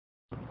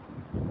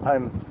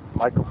I'm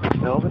Mikel from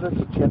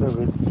Gelderen. Together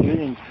with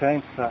Julian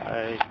Feinsta,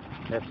 I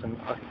have an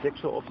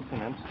architectural office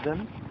in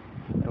Amsterdam,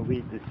 and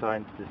we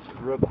designed this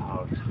rubber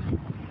house.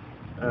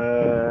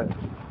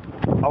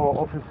 Our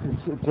office is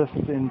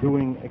interested in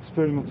doing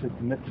experiments with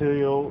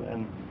material,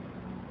 and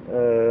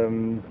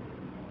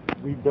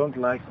we don't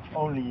like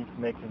only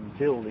making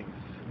buildings.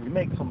 We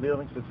make some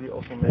buildings, but we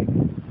also make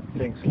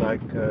things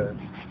like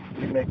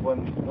we make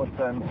one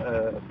time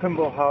a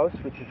tumble house,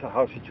 which is a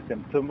house that you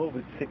can tumble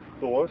with 6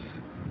 doors.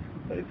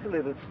 It's a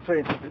little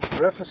strange. It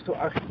refers to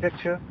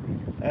architecture,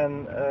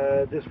 and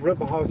this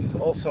rubber house is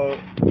also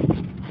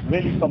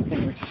really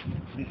something which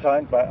is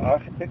designed by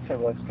architects. I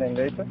will explain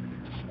later.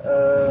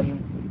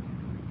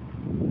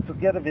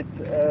 Together with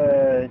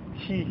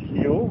Chi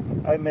Liu,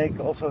 I make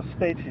also a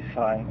stage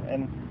design,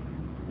 and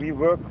we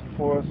worked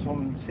for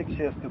some 6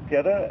 years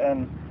together.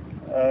 And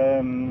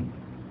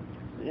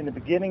in the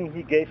beginning,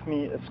 he gave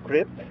me a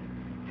script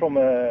from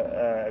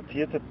a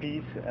theater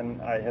piece, and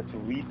I had to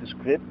read the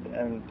script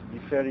and be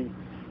very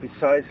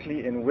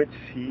precisely in which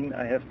scene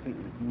I have to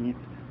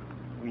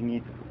we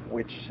need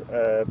which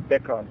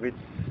background, which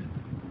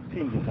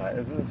scene design.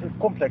 It's a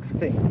complex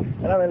thing,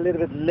 and I'm a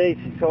little bit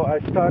lazy, so I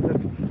started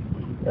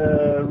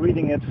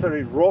reading it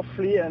very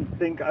roughly and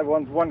think I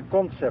want one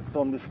concept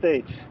on the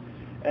stage.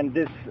 And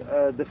this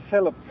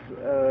developed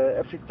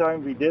every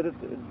time we did it.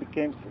 It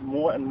became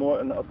more and more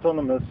an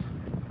autonomous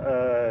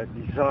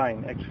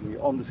design actually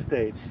on the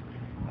stage.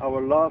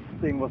 Our last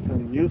thing was a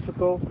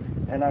musical,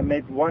 and I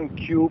made one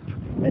cube,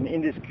 and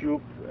in this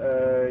cube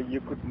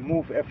you could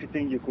move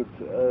everything. You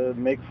could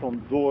make from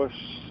doors,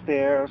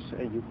 stairs,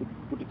 and you could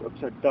put it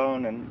upside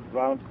down and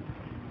round.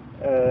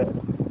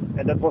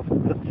 And that was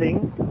the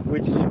thing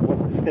which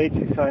was the stage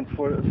designed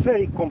for a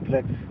very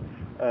complex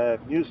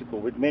musical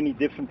with many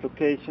different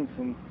locations.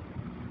 And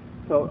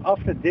so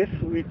after this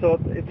we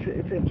thought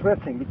it's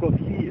interesting because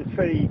he is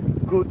very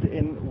good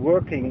in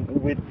working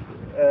with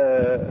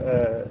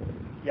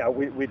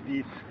with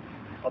these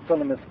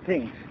autonomous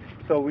things.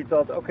 So we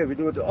thought, okay, we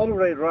do it all the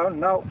way around.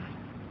 Now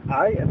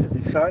I, as a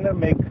designer,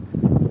 make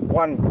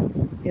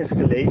one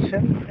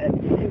installation,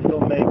 and he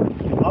will make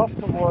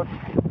afterwards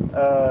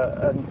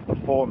a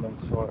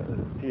performance or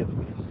a theater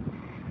piece.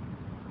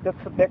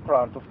 That's the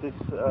background of this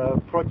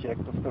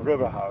project of the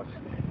rubber house.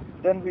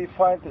 Then we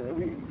find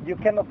you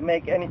cannot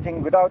make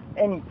anything without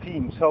any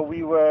theme. So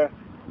we were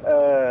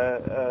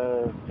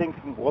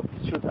thinking, what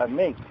should I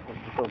make?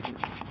 Because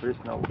there is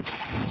no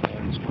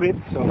script,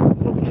 so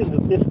it's a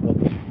little difficult.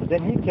 But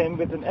then he came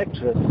with an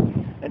actress,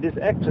 and this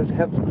actress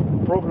had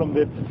a problem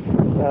with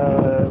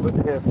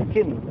her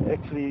skin.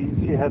 Actually,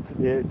 she had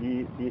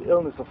the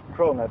illness of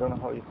Crohn. I don't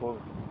know how you call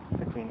it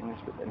exactly in English,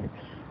 but anyway.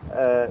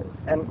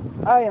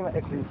 And I am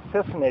actually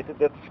fascinated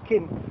that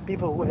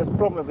people who have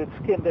problems with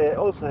skin, they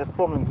also have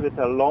problems with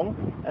their lung,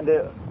 and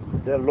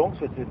their lungs,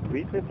 which they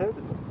breathe with it,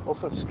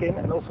 also skin,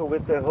 and also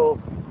with their whole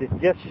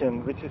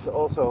digestion, which is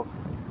also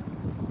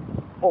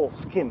all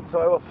skin. So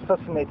I was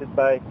fascinated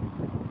by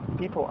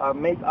people are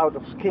made out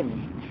of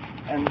skin.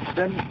 And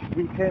then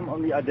we came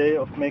on the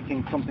idea of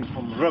making something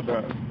from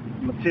rubber,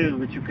 material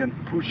which you can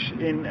push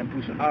in and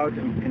push out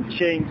and you can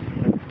change,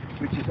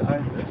 which is a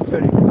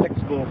very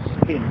flexible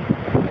skin.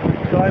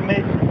 So I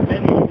made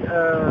many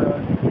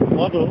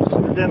models,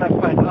 and then I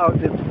find out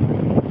that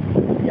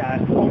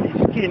only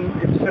skin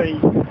is very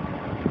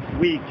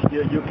weak.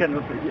 You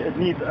cannot. It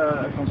needs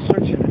a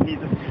construction. It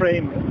needs a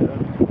frame,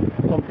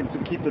 something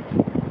to keep it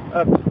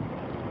up.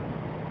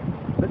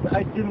 But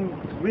I didn't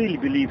really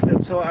believe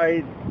that. So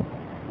I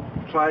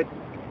tried.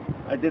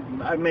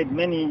 I made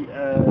many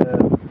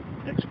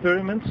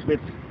experiments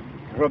with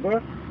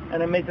rubber,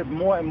 and I made it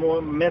more and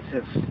more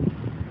massive.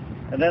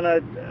 And then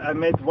I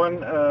made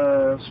one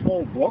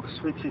small box,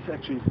 which is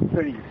actually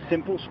very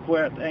simple,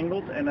 squared,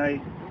 angled, and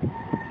I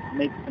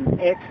made an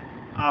egg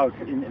out.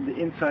 In the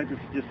inside is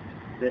just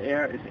the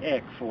air is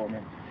egg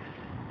forming.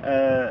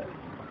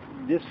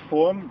 This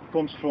form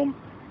comes from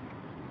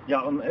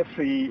on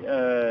every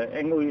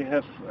angle you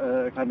have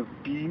a kind of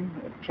beam,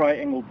 a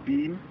triangle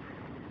beam.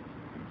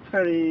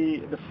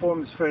 The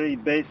form is very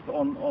based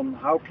on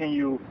how can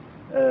you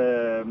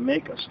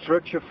make a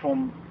structure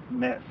from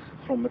mass,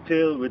 from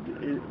material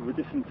which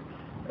isn't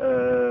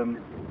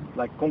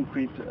like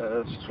concrete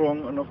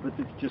strong enough, but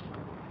it's just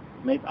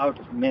made out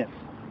of mass,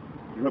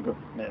 rubber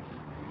mass.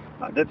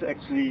 That's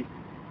actually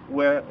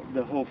where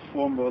the whole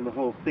form or the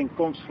whole thing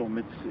comes from.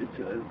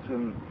 It's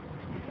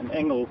an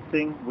angled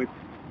thing with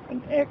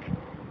an egg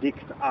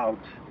digged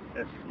out,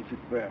 as if it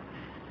were.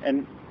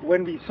 And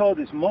when we saw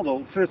this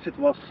model, first it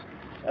was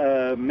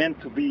meant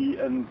to be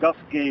a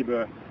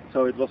gasgeber,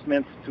 so it was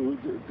meant to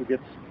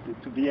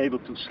be able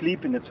to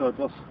sleep in it. So it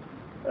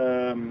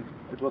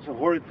was a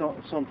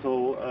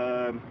horizontal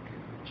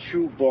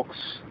shoebox,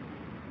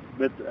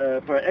 but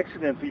by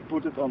accident we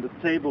put it on the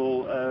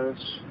table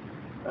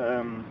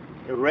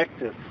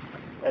erected,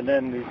 and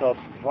then we thought,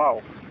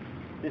 wow,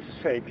 this is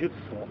very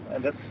beautiful.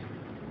 And that's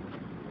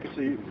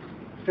actually a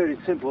very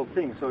simple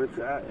thing. So it's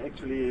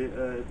actually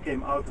it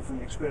came out of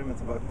an experiment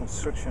about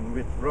construction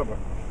with rubber.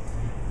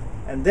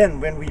 And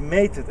then when we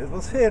made it, it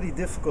was very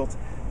difficult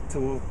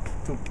to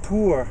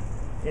pour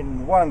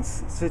in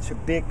once such a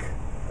big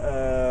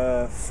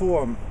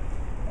form.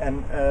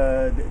 And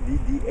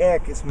the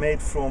egg is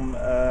made from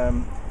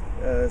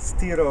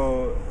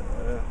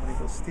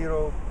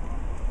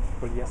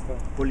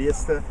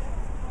polyester,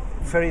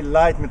 very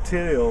light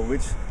material,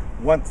 which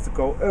wants to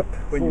go up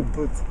when you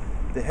put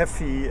the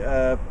heavy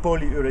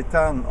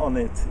polyurethane on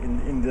it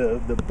in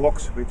the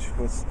box, which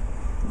was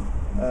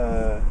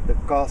the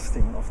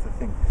casting of the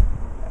thing.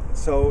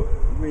 So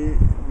we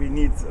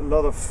need a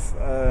lot of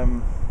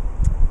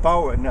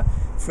power. Now,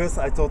 first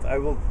I thought I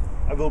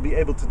will be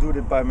able to do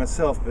it by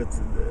myself, but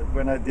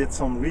when I did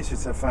some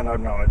research I found out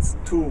no, it's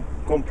too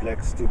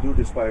complex to do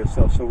this by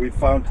yourself. So we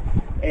found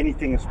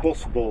anything is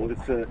possible.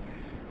 It's a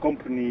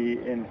company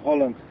in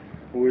Holland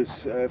who is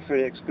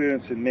very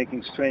experienced in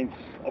making strange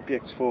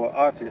objects for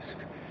artists.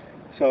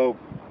 So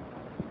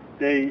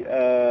they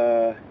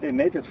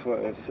made it for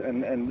us,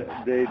 and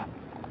they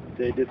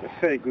did a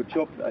very good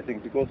job, I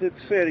think, because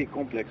it's very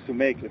complex to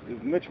make it.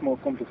 It's much more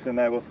complex than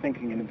I was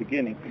thinking in the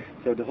beginning.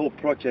 So the whole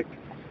project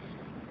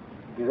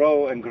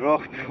grow and grow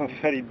to a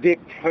very big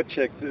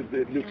project.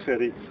 It looks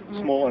very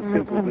small and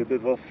simple, but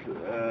it was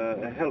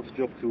a hell of a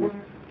job to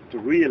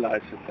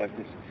realize it like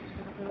this.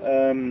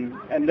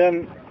 And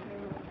then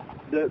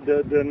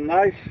the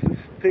nice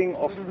thing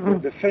of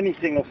the funny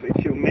thing of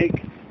if you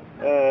make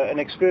an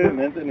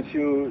experiment and if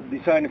you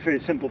design a very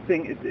simple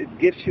thing, it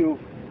gives you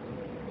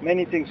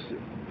many things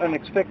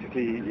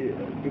unexpectedly,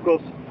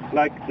 because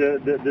like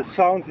the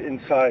sound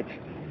inside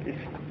is,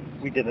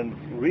 we didn't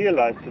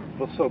realize it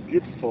was so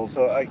beautiful.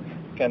 So I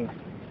can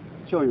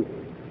show you.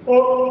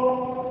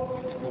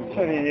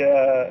 Very,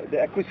 the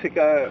acoustics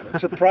are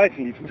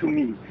surprisingly to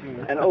me,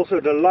 and also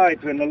the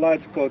light, when the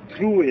lights go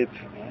through it,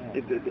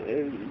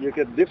 you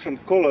get different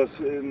colors.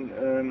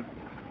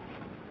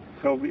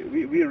 So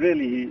we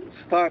really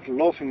start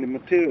loving the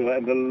material,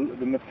 and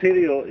the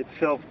material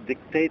itself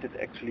dictated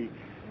actually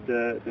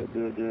the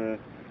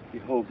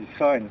whole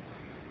design.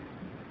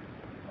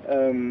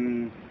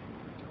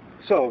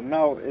 So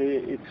now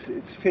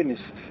it's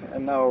finished,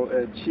 and now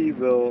Chi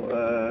will.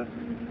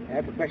 I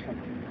have a question.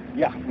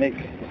 Yeah, make.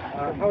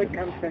 How it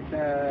comes that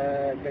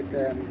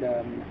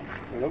the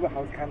rubber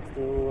house comes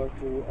to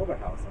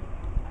Oberhausen?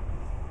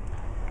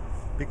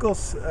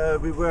 Because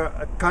we were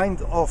a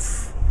kind of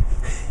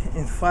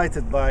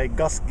invited by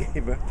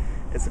Gastgeber.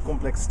 It's a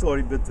complex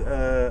story, but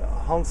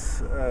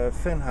Hans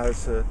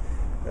Venhuizen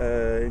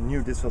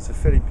knew this was a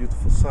very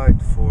beautiful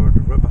site for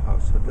the rubber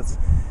house.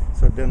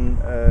 So then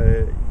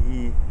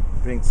he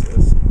brings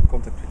us in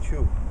contact with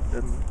you.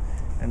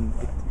 And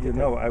you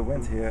know, I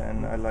went here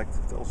and I liked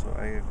it also.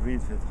 I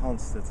agreed with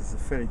Hans that it's a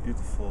very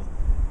beautiful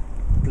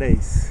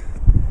place,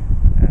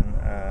 and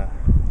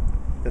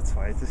that's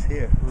why it is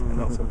here,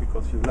 and also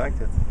because you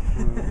liked it.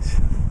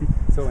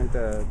 So, and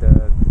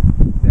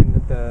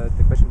then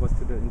the question was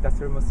to the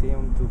Industrial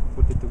Museum to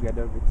put it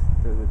together with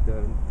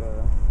the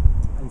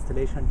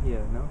installation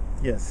here, no?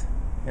 Yes.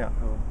 Yeah.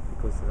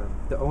 Because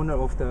the owner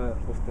of the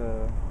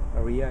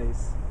area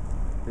is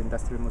the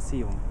Industrial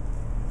Museum.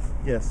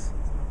 Yes.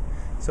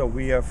 So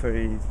we are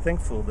very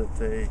thankful that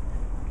they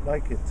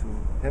like it to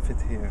have it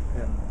here.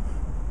 Yeah. And,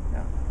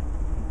 yeah.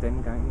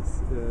 Then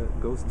guys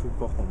goes to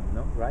Bochum,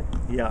 no? Right?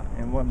 Yeah,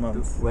 in 1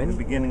 month. When? In the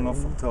beginning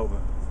of October.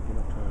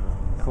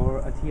 For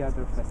a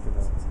theater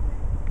festival.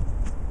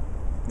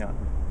 Yeah.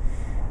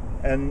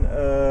 And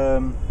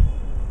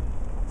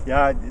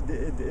yeah,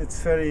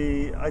 it's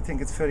very. I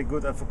think it's very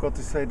good. I forgot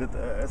to say that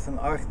as an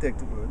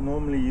architect,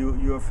 normally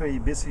you are very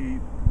busy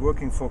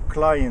working for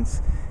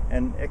clients,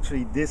 and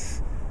actually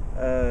this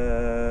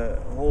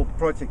whole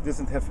project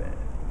doesn't have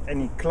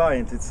any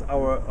client. It's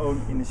our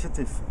own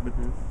initiative, but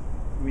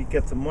we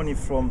get the money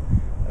from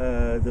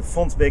the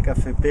Fonds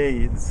BKVP.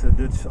 It's a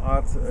Dutch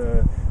art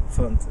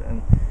fund,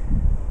 and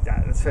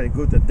yeah, it's very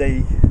good that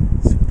they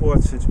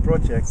support such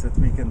projects, that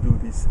we can do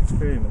these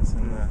experiments,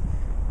 and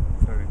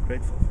very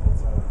grateful for it.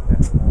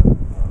 Yeah.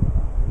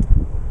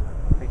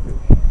 Thank you.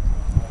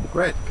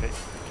 Great. Okay.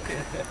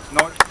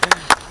 No.